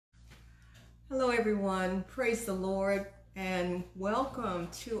Hello, everyone. Praise the Lord and welcome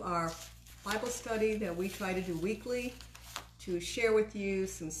to our Bible study that we try to do weekly to share with you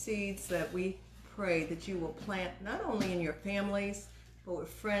some seeds that we pray that you will plant not only in your families, but with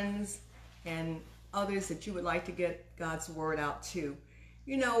friends and others that you would like to get God's word out to.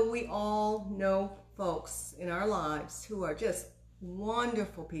 You know, we all know folks in our lives who are just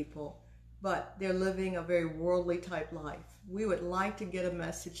wonderful people, but they're living a very worldly type life. We would like to get a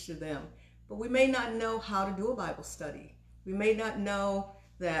message to them, but we may not know how to do a Bible study. We may not know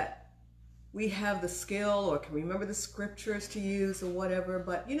that we have the skill or can remember the scriptures to use or whatever,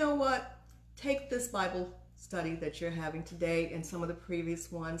 but you know what? Take this Bible study that you're having today and some of the previous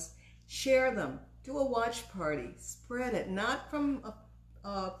ones, share them, do a watch party, spread it, not from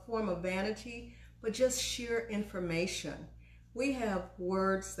a form of vanity, but just sheer information. We have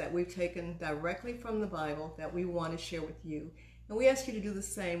words that we've taken directly from the Bible that we want to share with you. And we ask you to do the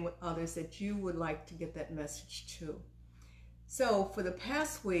same with others that you would like to get that message to. So for the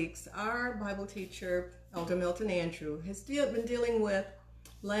past weeks, our Bible teacher, Elder Milton Andrew, has been dealing with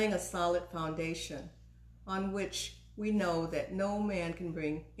laying a solid foundation on which we know that no man can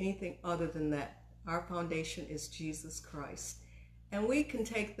bring anything other than that. Our foundation is Jesus Christ. And we can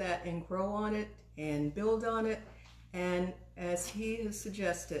take that and grow on it and build on it. And as he has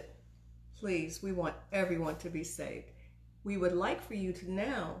suggested, please, we want everyone to be saved. We would like for you to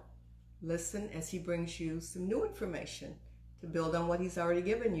now listen as he brings you some new information to build on what he's already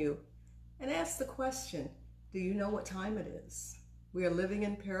given you. And ask the question, do you know what time it is? We are living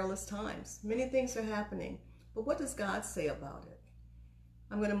in perilous times. Many things are happening, but what does God say about it?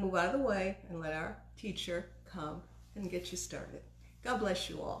 I'm going to move out of the way and let our teacher come and get you started. God bless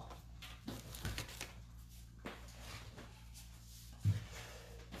you all.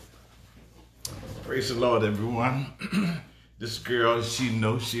 Praise the Lord, everyone. This girl, she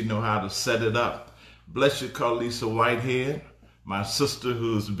know how to set it up. Bless you, Carlisa Whitehead, my sister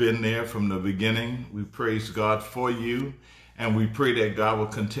who's been there from the beginning. We praise God for you, and we pray that God will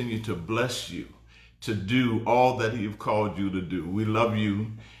continue to bless you to do all that He's called you to do. We love you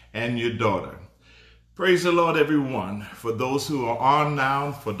and your daughter. Praise the Lord, everyone. For those who are on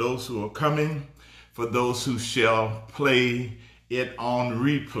now, for those who are coming, for those who shall play it on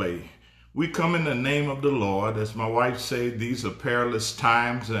replay, we come in the name of the Lord. As my wife said, these are perilous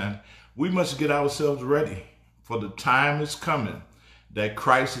times, and we must get ourselves ready. For the time is coming that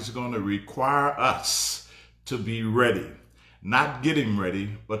Christ is going to require us to be ready. Not getting ready,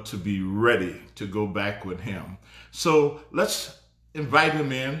 but to be ready to go back with Him. So let's invite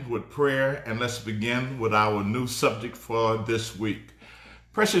Him in with prayer, and let's begin with our new subject for this week.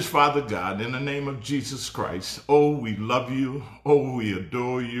 Precious Father God, in the name of Jesus Christ, oh, we love you. Oh, we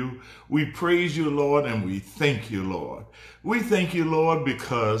adore you. We praise you, Lord, and we thank you, Lord. We thank you, Lord,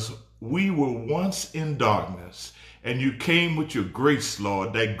 because we were once in darkness, and you came with your grace,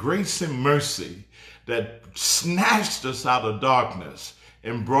 Lord, that grace and mercy that snatched us out of darkness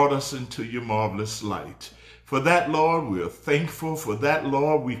and brought us into your marvelous light. For that, Lord, we are thankful. For that,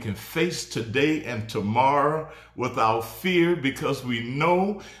 Lord, we can face today and tomorrow without fear, because we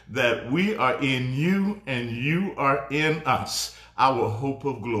know that we are in you and you are in us, our hope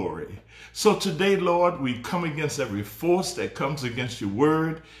of glory. So today, Lord, we come against every force that comes against your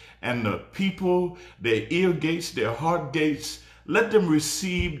word, and the people, their ear gates, their heart gates, let them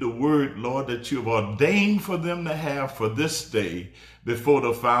receive the word, Lord, that you have ordained for them to have for this day before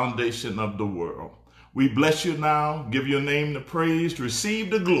the foundation of the world. We bless you now, give your name the praise,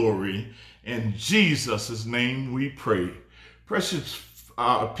 receive the glory. In Jesus' name we pray. Precious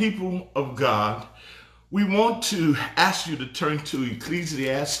people of God, we want to ask you to turn to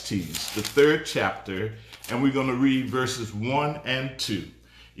Ecclesiastes, the 3rd chapter, and we're going to read verses 1 and 2.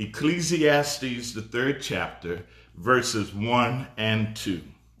 Ecclesiastes, the 3rd chapter, verses 1 and 2.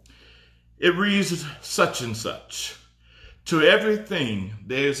 It reads such and such. To everything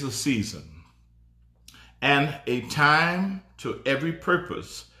there's a season, and a time to every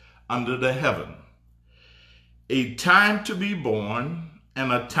purpose under the heaven. A time to be born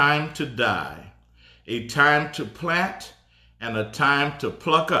and a time to die. A time to plant and a time to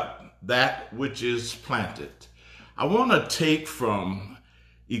pluck up that which is planted. I want to take from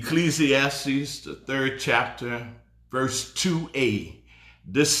Ecclesiastes, the 3rd chapter, verse 2a,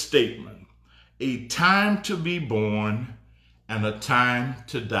 this statement: a time to be born and a time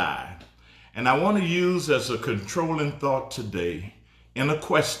to die. And I want to use as a controlling thought today in a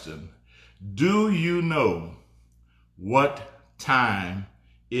question: do you know what time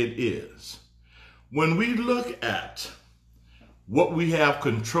it is? When we look at what we have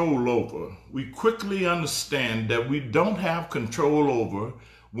control over, we quickly understand that we don't have control over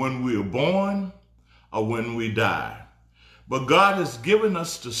when we are born or when we die. But God has given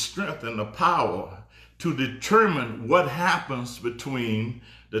us the strength and the power to determine what happens between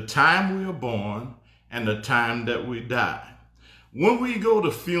the time we are born and the time that we die. When we go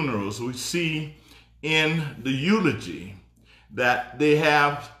to funerals, we see in the eulogy that they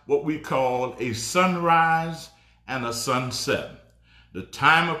have what we call a sunrise and a sunset. The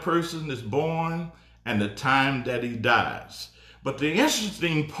time a person is born and the time that he dies. But the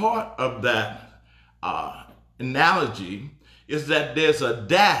interesting part of that analogy is that there's a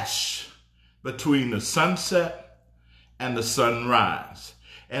dash between the sunset and the sunrise.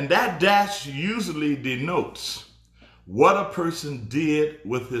 And that dash usually denotes what a person did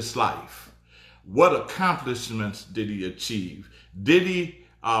with his life. What accomplishments did he achieve?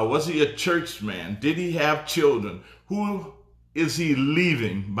 Was he a churchman? Did he have children? Who is he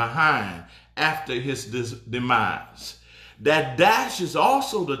leaving behind after his demise? That dash is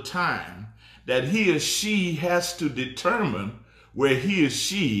also the time that he or she has to determine where he or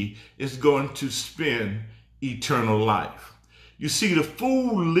she is going to spend eternal life. You see, the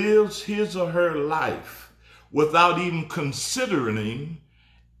fool lives his or her life without even considering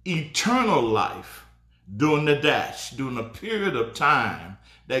eternal life during the dash, during a period of time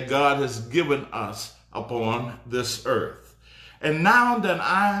that God has given us upon this earth. And now that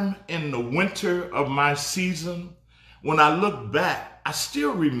I'm in the winter of my season, when I look back, I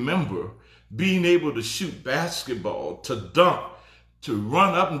still remember being able to shoot basketball, to dunk, to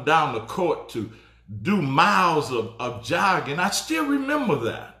run up and down the court, to do miles of jogging. I still remember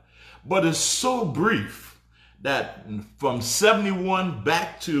that. But it's so brief that from 71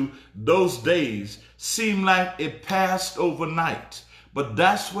 back to those days seemed like it passed overnight. But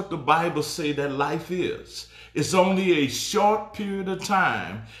that's what the Bible says that life is. It's only a short period of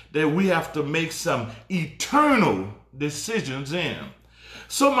time that we have to make some eternal decisions in.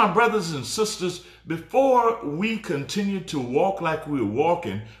 So my brothers and sisters, before we continue to walk like we're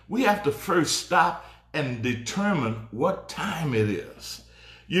walking, we have to first stop and determine what time it is.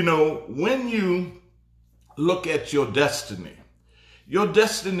 You know, when you look at your destiny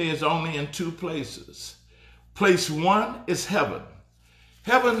is only in two places. Place one is heaven.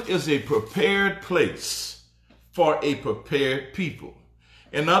 Heaven is a prepared place for a prepared people.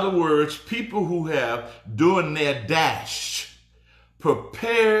 In other words, people who have, during their dash,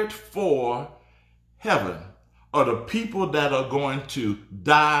 prepared for heaven are the people that are going to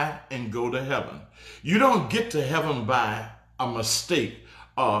die and go to heaven. You don't get to heaven by a mistake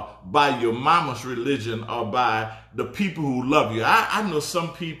or by your mama's religion or by the people who love you. I know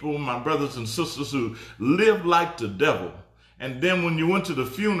some people, my brothers and sisters, who live like the devil. And then when you went to the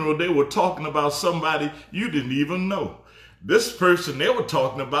funeral, they were talking about somebody you didn't even know. This person they were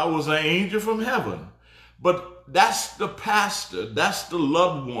talking about was an angel from heaven. But that's the pastor, that's the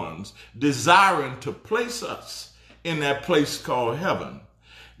loved ones desiring to place us in that place called heaven.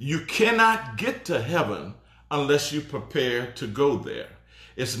 You cannot get to heaven unless you prepare to go there.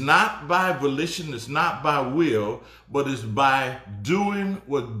 It's not by volition, it's not by will, but it's by doing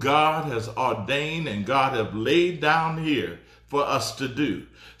what God has ordained and God has laid down here for us to do.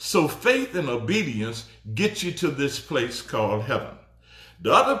 So faith and obedience get you to this place called heaven.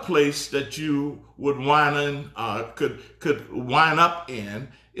 The other place that you would could wind up in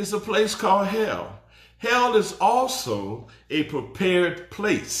is a place called hell. Hell is also a prepared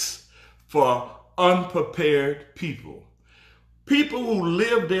place for unprepared people. People who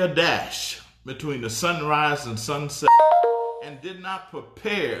lived their dash between the sunrise and sunset and did not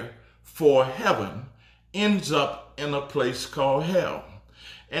prepare for heaven ends up in a place called hell.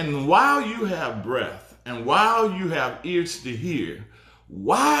 And while you have breath and while you have ears to hear,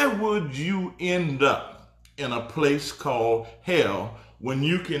 why would you end up in a place called hell when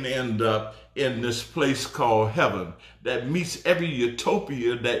you can end up in this place called heaven that meets every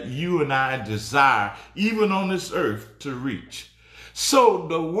utopia that you and I desire, even on this earth, to reach? So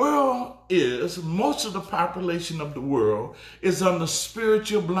the world most of the population of the world is under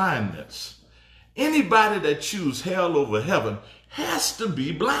spiritual blindness. Anybody that chooses hell over heaven has to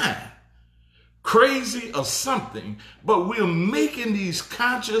be blind, crazy or something, but we're making these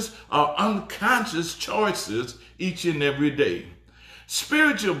conscious or unconscious choices each and every day.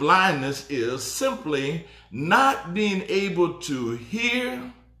 Spiritual blindness is simply not being able to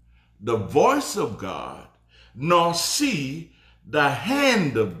hear the voice of God nor see the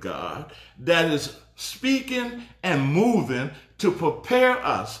hand of God that is speaking and moving to prepare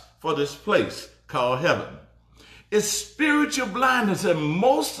us for this place called heaven. It's spiritual blindness, and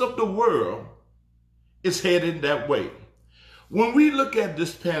most of the world is headed that way. When we look at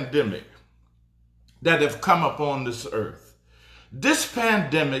this pandemic that have come upon this earth, This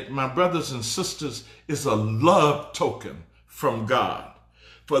pandemic, my brothers and sisters, is a love token from God.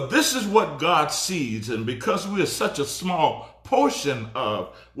 For this is what God sees, and because we are such a small portion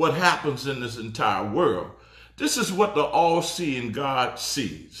of what happens in this entire world, this is what the all-seeing God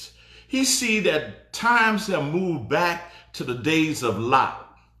sees. He sees that times have moved back to the days of Lot.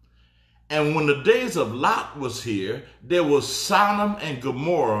 And when the days of Lot was here, there was Sodom and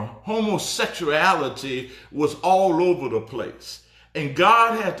Gomorrah. Homosexuality was all over the place. And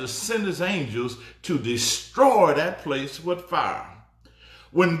God had to send his angels to destroy that place with fire.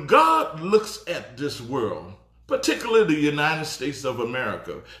 When God looks at this world, particularly the United States of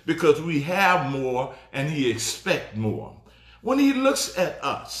America, because we have more and he expects more. When he looks at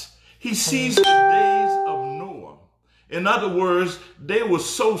us, he sees the days of Noah. In other words, they were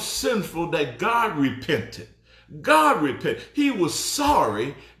so sinful that God repented. God repented. He was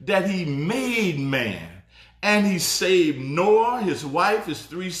sorry that he made man. And he saved Noah, his wife, his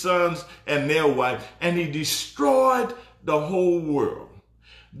 3 sons, and their wife. And he destroyed the whole world.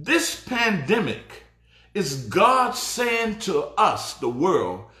 This pandemic is God saying to us, the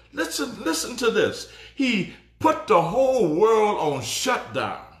world, listen to this. He put the whole world on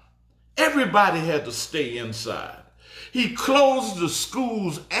shutdown. Everybody had to stay inside. He closed the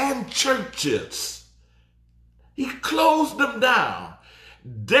schools and churches. He closed them down.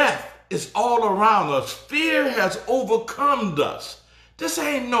 Death is all around us. Fear has overcome us. This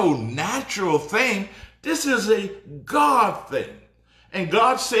ain't no natural thing. This is a God thing. And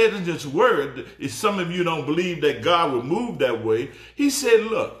God said in his word, if some of you don't believe that God would move that way, he said,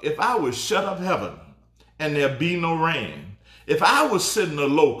 look, if I would shut up heaven and there be no rain, if I was sending the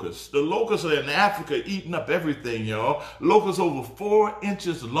locusts are in Africa eating up everything, y'all, locusts over 4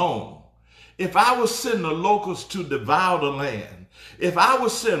 inches long. If I was sending the locusts to devour the land, if I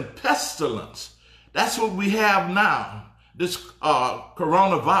was sending pestilence, that's what we have now, this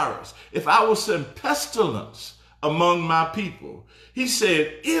coronavirus. If I was sending pestilence among my people, he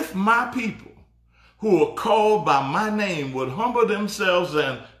said, if my people who are called by my name would humble themselves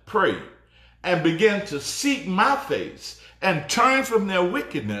and pray and begin to seek my face and turn from their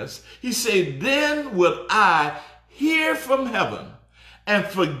wickedness, he said, then would I hear from heaven and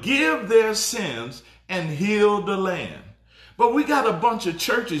forgive their sins and heal the land. But we got a bunch of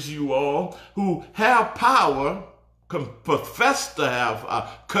churches, you all, who have power, confess to have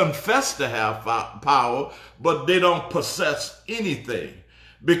power, but they don't possess anything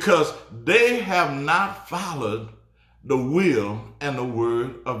because they have not followed the will and the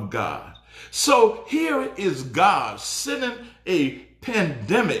word of God. So here is God sending a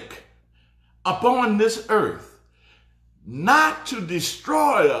pandemic upon this earth, not to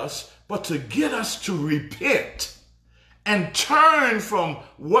destroy us, but to get us to repent and turn from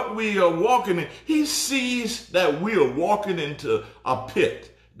what we are walking in. He sees that we are walking into a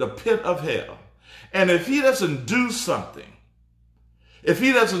pit, the pit of hell. And if he doesn't do something, if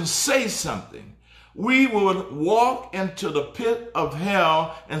he doesn't say something, we will walk into the pit of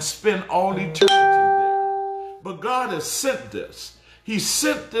hell and spend all eternity there. But God has sent this. He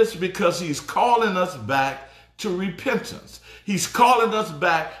sent this because he's calling us back to repentance. He's calling us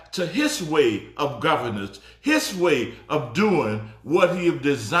back to his way of governance, his way of doing what he has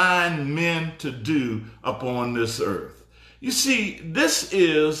designed men to do upon this earth. You see, this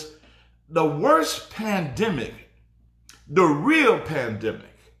is the worst pandemic. The real pandemic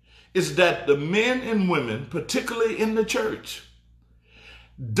is that the men and women, particularly in the church,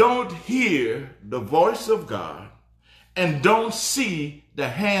 don't hear the voice of God and don't see the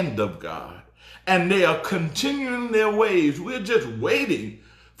hand of God. And they are continuing their ways. We're just waiting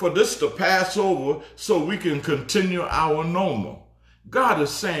for this to pass over so we can continue our normal. God is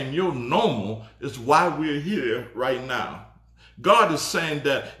saying your normal is why we're here right now. God is saying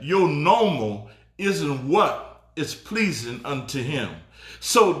that your normal isn't what is pleasing unto him.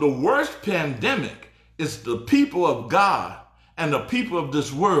 So the worst pandemic is the people of God and the people of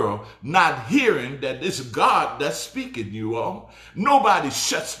this world not hearing that it's God that's speaking, you all. Nobody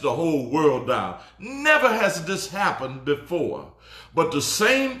shuts the whole world down. Never has this happened before. But the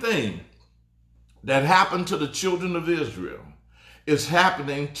same thing that happened to the children of Israel is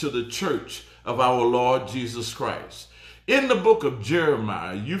happening to the church of our Lord Jesus Christ. In the book of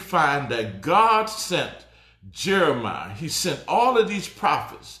Jeremiah, you find that God sent Jeremiah. He sent all of these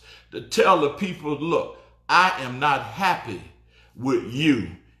prophets to tell the people, look, I am not happy with you.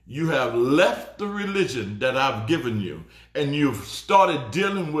 You have left the religion that I've given you, and you've started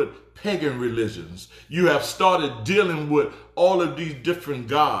dealing with pagan religions. You have started dealing with all of these different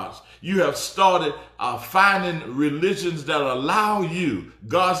gods. You have started finding religions that allow you,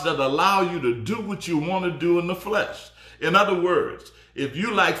 gods that allow you to do what you want to do in the flesh. In other words, if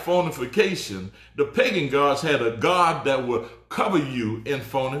you like fornication, the pagan gods had a god that would cover you in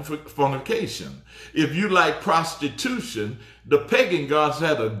fornication. If you like prostitution, the pagan gods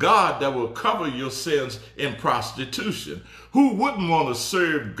had a god that will cover your sins in prostitution. Who wouldn't want to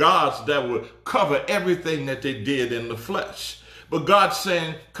serve gods that would cover everything that they did in the flesh? But God's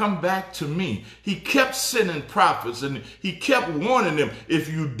saying, come back to me. He kept sending prophets and he kept warning them, if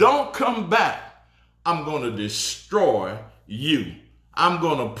you don't come back, I'm going to destroy you. I'm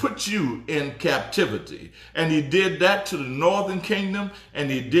going to put you in captivity. And he did that to the northern kingdom and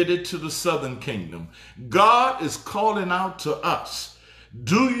he did it to the southern kingdom. God is calling out to us.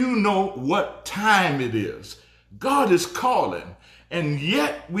 Do you know what time it is? God is calling. And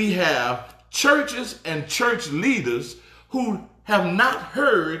yet we have churches and church leaders who have not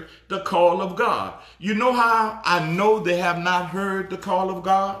heard the call of God. You know how I know they have not heard the call of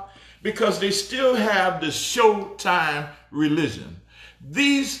God? Because they still have this showtime religion.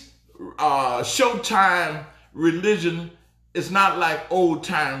 These showtime religion is not like old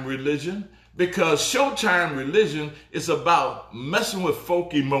time religion, because showtime religion is about messing with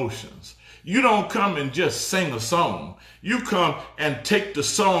folk emotions. You don't come and just sing a song. You come and take the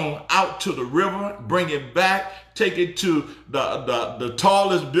song out to the river, bring it back, take it to the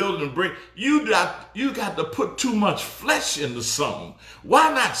tallest building and bring. You got to put too much flesh in the song.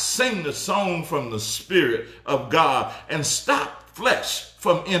 Why not sing the song from the Spirit of God and stop flesh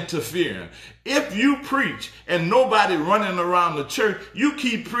from interfering? If you preach and nobody running around the church, you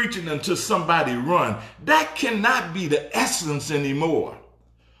keep preaching until somebody run. That cannot be the essence anymore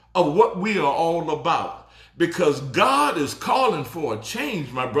of what we are all about. Because God is calling for a change,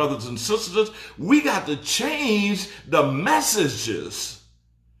 my brothers and sisters. We got to change the messages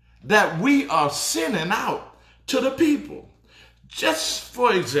that we are sending out to the people. Just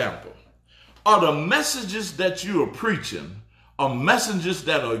for example, are the messages that you are preaching are messages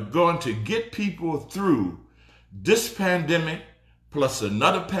that are going to get people through this pandemic, plus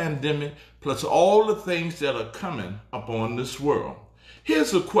another pandemic, plus all the things that are coming upon this world?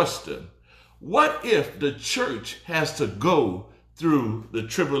 Here's a question. What if the church has to go through the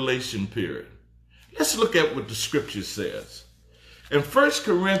tribulation period? Let's look at what the scripture says. In 1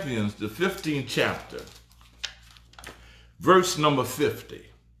 Corinthians, the 15th chapter, verse number 50,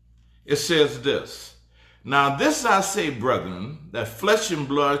 it says this: Now this I say, brethren, that flesh and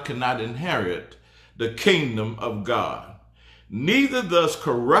blood cannot inherit the kingdom of God, neither does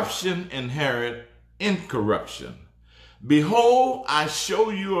corruption inherit incorruption. Behold, I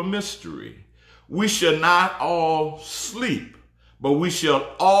show you a mystery. We shall not all sleep, but we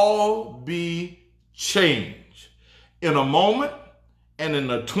shall all be changed in a moment and in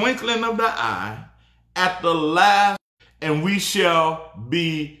the twinkling of the eye, at the last, and we shall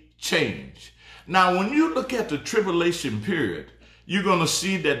be changed. Now, when you look at the tribulation period, you're going to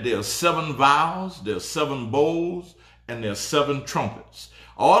see that there are 7 vials, there are 7 bowls, and there are 7 trumpets.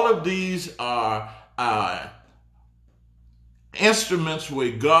 All of these are instruments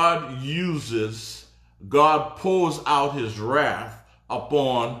where God pours out his wrath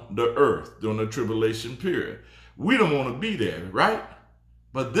upon the earth during the tribulation period. We don't want to be there, right?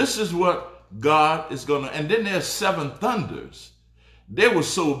 But this is what God is going to, and then there's 7 thunders. They were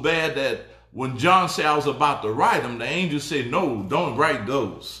so bad that when John said I was about to write them, the angel said, no, don't write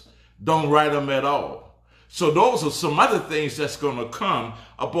those. Don't write them at all. So those are some other things that's going to come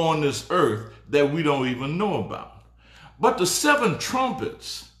upon this earth that we don't even know about. But the 7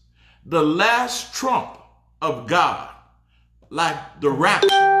 trumpets, the last trump of God, like the rapture,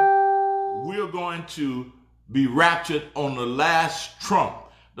 we're going to be raptured on the last trump.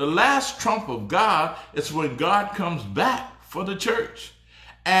 The last trump of God is when God comes back for the church.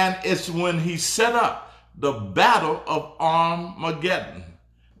 And it's when he set up the battle of Armageddon.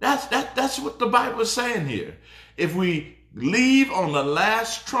 That's what the Bible is saying here. If we leave on the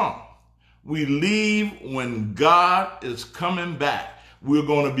last trump, we leave when God is coming back. We're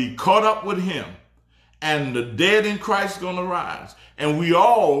going to be caught up with him, and the dead in Christ are going to rise, and we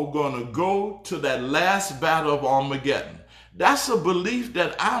all going to go to that last battle of Armageddon. That's a belief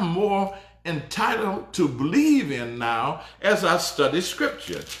that I'm more entitled to believe in now as I study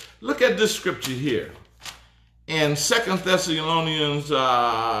scripture. Look at this scripture here in 2 Thessalonians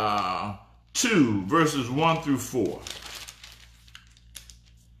 2, verses 1 through 4.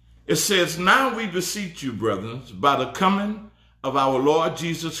 It says, Now we beseech you, brethren, by the coming of our Lord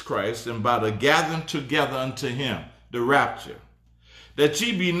Jesus Christ and by the gathering together unto him, the rapture, that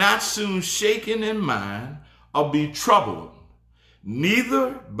ye be not soon shaken in mind or be troubled,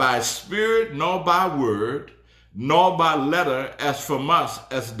 neither by spirit nor by word, nor by letter as from us,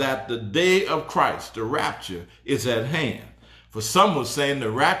 as that the day of Christ, the rapture, is at hand. For some were saying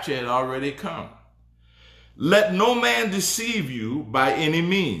the rapture had already come. Let no man deceive you by any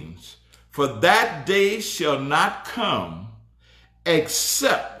means, for that day shall not come,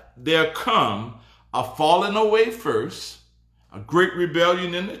 except there come a falling away first, a great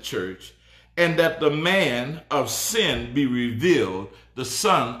rebellion in the church, and that the man of sin be revealed, the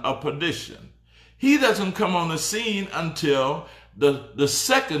son of perdition. He doesn't come on the scene until the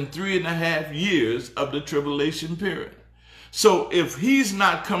second 3.5 years of the tribulation period. So if he's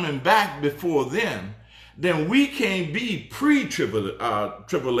not coming back before then we can't be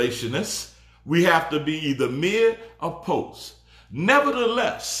pre-tribulationists. We have to be either mid or post.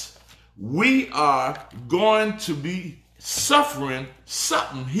 Nevertheless, we are going to be suffering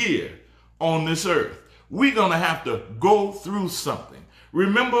something here on this earth. We're going to have to go through something.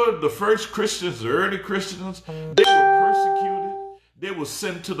 Remember the first Christians, the early Christians, they were persecuted. They were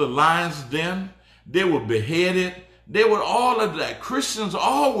sent to the lion's den. They were beheaded. They were all of that. Christians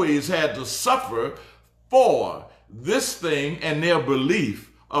always had to suffer for this thing and their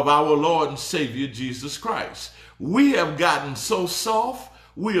belief of our Lord and Savior, Jesus Christ. We have gotten so soft.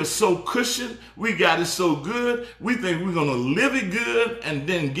 We are so cushioned. We got it so good. We think we're going to live it good and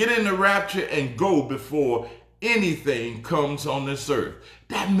then get in the rapture and go before anything comes on this earth.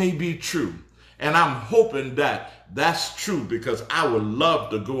 That may be true. And I'm hoping that that's true, because I would love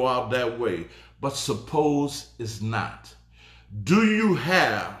to go out that way. But suppose it's not. Do you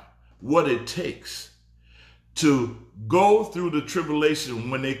have what it takes to go through the tribulation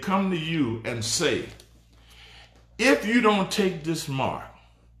when they come to you and say, if you don't take this mark,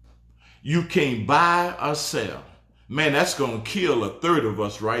 you can't buy or sell? Man, that's going to kill 1/3 of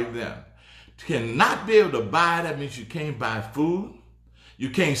us right then. Cannot be able to buy, that means you can't buy food. You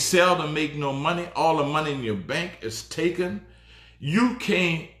can't sell to make no money. All the money in your bank is taken. You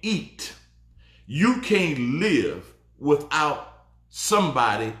can't eat. You can't live without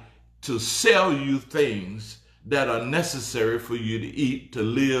somebody to sell you things that are necessary for you to eat, to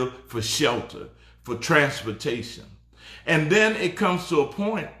live, for shelter, for transportation. And then it comes to a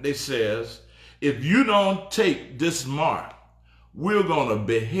point, they says, if you don't take this mark, we're going to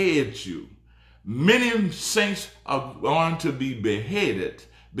behead you. Many saints are going to be beheaded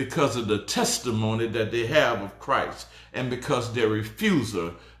because of the testimony that they have of Christ and because their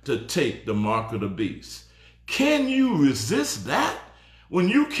refusal to take the mark of the beast. Can you resist that? When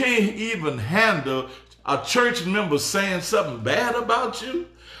you can't even handle a church member saying something bad about you,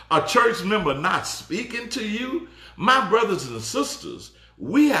 a church member not speaking to you, my brothers and sisters,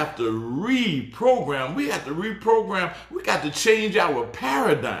 we have to reprogram. We have to reprogram. We got to change our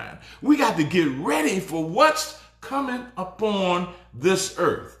paradigm. We got to get ready for what's coming upon this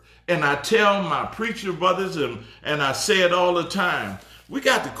earth. And I tell my preacher brothers, and I say it all the time, we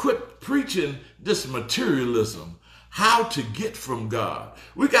got to quit preaching this materialism, how to get from God.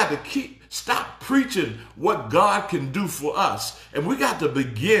 We got to stop preaching what God can do for us. And we got to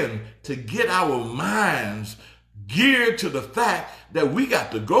begin to get our minds geared to the fact that we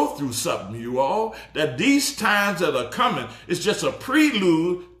got to go through something, you all, that these times that are coming is just a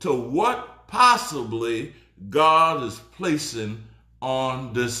prelude to what possibly God is placing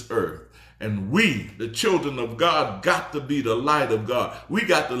on this earth. And we, the children of God, got to be the light of God. We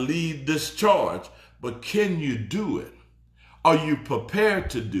got to lead this charge. But can you do it? Are you prepared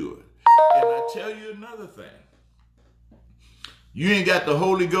to do it? And I tell you another thing. You ain't got the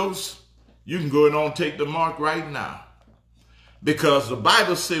Holy Ghost, you can go and take the mark right now. Because the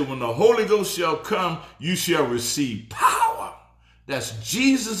Bible says when the Holy Ghost shall come, you shall receive power. That's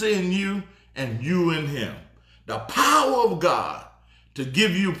Jesus in you and you in him. The power of God to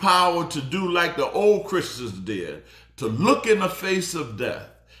give you power to do like the old Christians did, to look in the face of death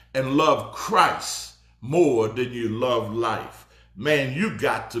and love Christ more than you love life. Man, you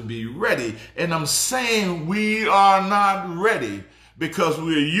got to be ready. And I'm saying we are not ready because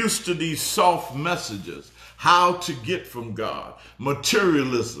we're used to these soft messages, how to get from God,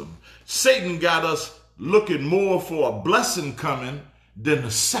 materialism. Satan got us looking more for a blessing coming than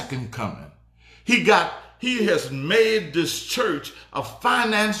the second coming. He has made this church a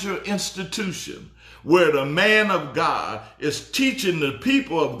financial institution where the man of God is teaching the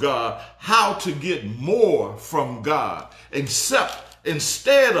people of God how to get more from God,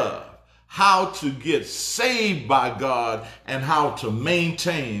 instead of how to get saved by God and how to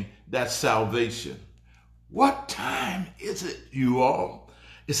maintain that salvation. What time is it, you all?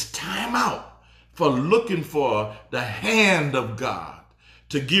 It's time out for looking for the hand of God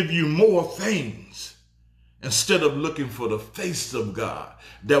to give you more things. instead of looking for the face of God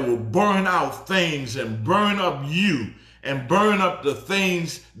that will burn out things and burn up you and burn up the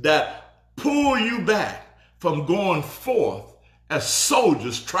things that pull you back from going forth as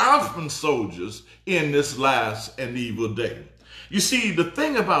soldiers, triumphant soldiers in this last and evil day. You see, the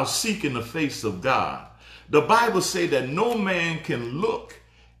thing about seeking the face of God, the Bible says that no man can look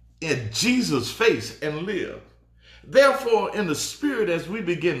at Jesus' face and live. Therefore, in the spirit, as we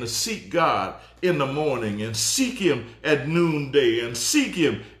begin to seek God in the morning and seek him at noonday and seek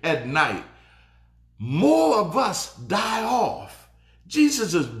him at night, more of us die off.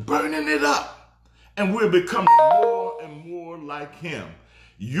 Jesus is burning it up, and we're becoming more and more like him.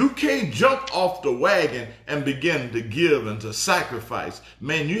 You can't jump off the wagon and begin to give and to sacrifice.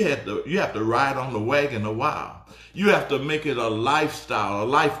 Man, you have to ride on the wagon a while. You have to make it a lifestyle, a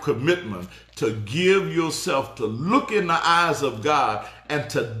life commitment to give yourself, to look in the eyes of God and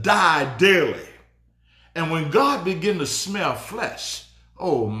to die daily. And when God begin to smell flesh,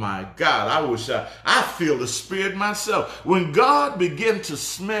 oh my God, I feel the spirit myself. When God begin to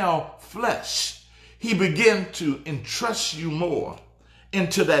smell flesh, he begin to entrust you more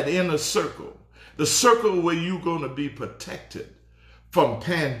into that inner circle, the circle where you're going to be protected from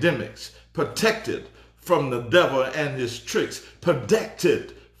pandemics, protected from the devil and his tricks,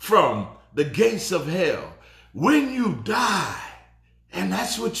 protected from the gates of hell. When you die, and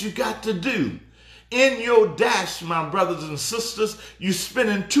that's what you got to do. In your dash, my brothers and sisters, you're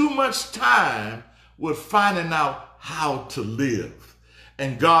spending too much time with finding out how to live.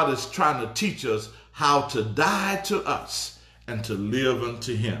 And God is trying to teach us how to die to us and to live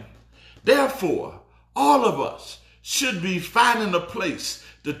unto him. Therefore, all of us should be finding a place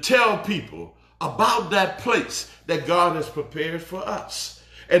to tell people about that place that God has prepared for us.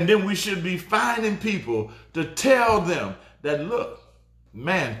 And then we should be finding people to tell them that, look,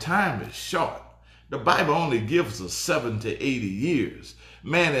 man, time is short. The Bible only gives us 70 to 80 years.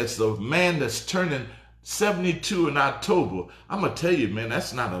 Man, it's the man that's turning 72 in October. I'm going to tell you, man,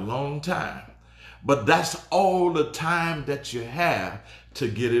 that's not a long time. But that's all the time that you have to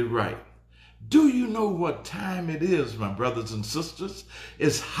get it right. Do you know what time it is, my brothers and sisters?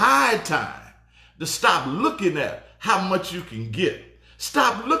 It's high time to stop looking at how much you can get.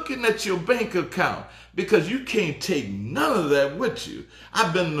 Stop looking at your bank account, because you can't take none of that with you.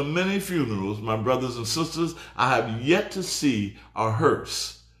 I've been to many funerals, my brothers and sisters. I have yet to see a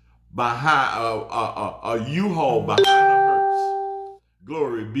hearse behind a U-Haul behind a hearse.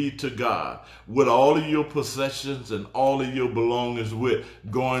 Glory be to God. With all of your possessions and all of your belongings with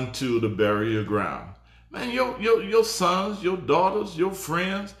going to the burial ground. Man, your sons, your daughters, your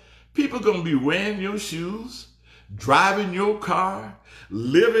friends, people going to be wearing your shoes, driving your car,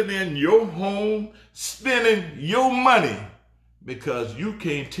 living in your home, spending your money, because you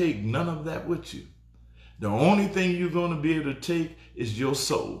can't take none of that with you. The only thing you're going to be able to take is your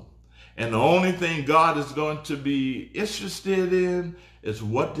soul. And the only thing God is going to be interested in is,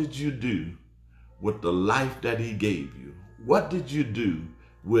 what did you do with the life that he gave you? What did you do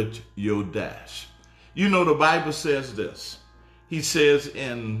with your dash? You know, the Bible says this. He says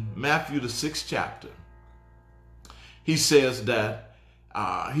in Matthew the 6th chapter, he says that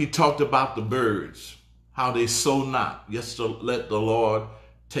he talked about the birds, how they sow not, yet let the Lord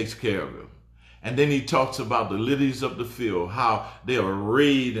takes care of them. And then he talks about the lilies of the field, how they are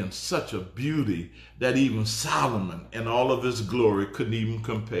arrayed in such a beauty that even Solomon in all of his glory couldn't even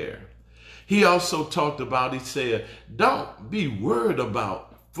compare. He also talked about, he said, don't be worried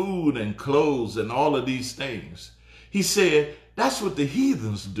about food and clothes and all of these things. He said, that's what the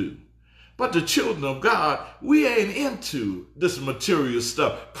heathens do. But the children of God, we ain't into this material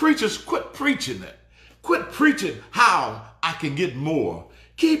stuff. Preachers, quit preaching it. Quit preaching how I can get more.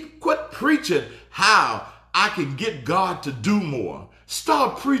 Quit preaching how I can get God to do more.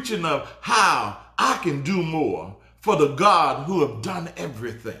 Start preaching of how I can do more for the God who have done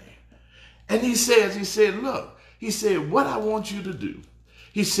everything. And he said, look, he said, what I want you to do.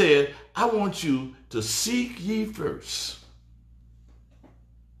 He said, I want you to seek ye first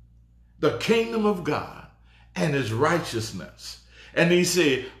the kingdom of God and his righteousness. And he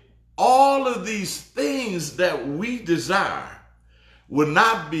said, all of these things that we desire will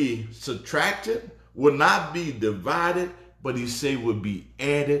not be subtracted, will not be divided, but he said will be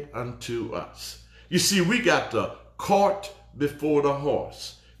added unto us. You see, we got the cart before the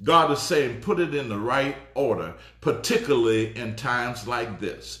horse. God is saying, put it in the right order, particularly in times like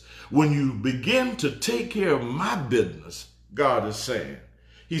this. When you begin to take care of my business, God is saying,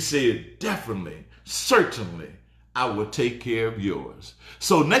 he said, definitely, certainly, I will take care of yours.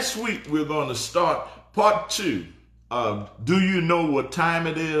 So next week, we're going to start part 2 of Do You Know What Time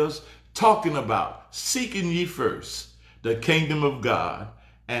It Is? talking about seeking ye first the kingdom of God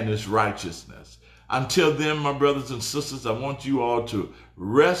and his righteousness. Until then, my brothers and sisters, I want you all to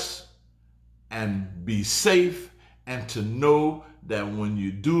rest and be safe, and to know that when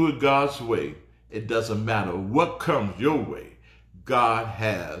you do it God's way, it doesn't matter what comes your way, God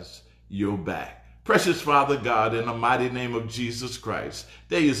has your back. Precious Father God, in the mighty name of Jesus Christ,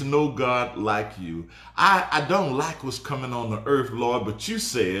 there is no God like you. I don't like what's coming on the earth, Lord, but you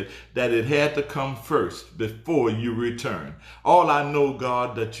said that it had to come first before you return. All I know,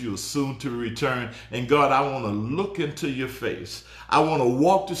 God, that you are soon to return. And God, I want to look into your face. I want to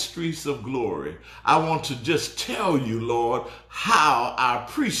walk the streets of glory. I want to just tell you, Lord, how I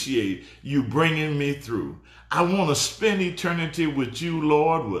appreciate you bringing me through. I want to spend eternity with you,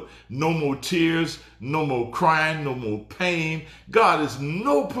 Lord, with no more tears, no more crying, no more pain. God, is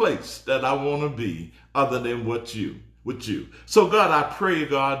no place that I want to be other than with you. So God, I pray,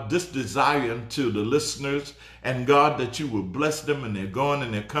 God, this desire to the listeners, and God, that you will bless them and they're going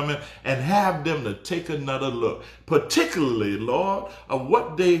and they're coming, and have them to take another look, particularly, Lord, of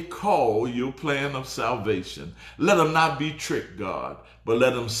what they call your plan of salvation. Let them not be tricked, God, but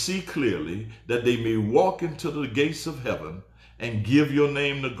let them see clearly that they may walk into the gates of heaven and give your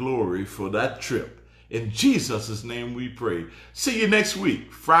name the glory for that trip. In Jesus' name we pray. See you next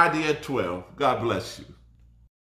week, Friday at 12. God bless you.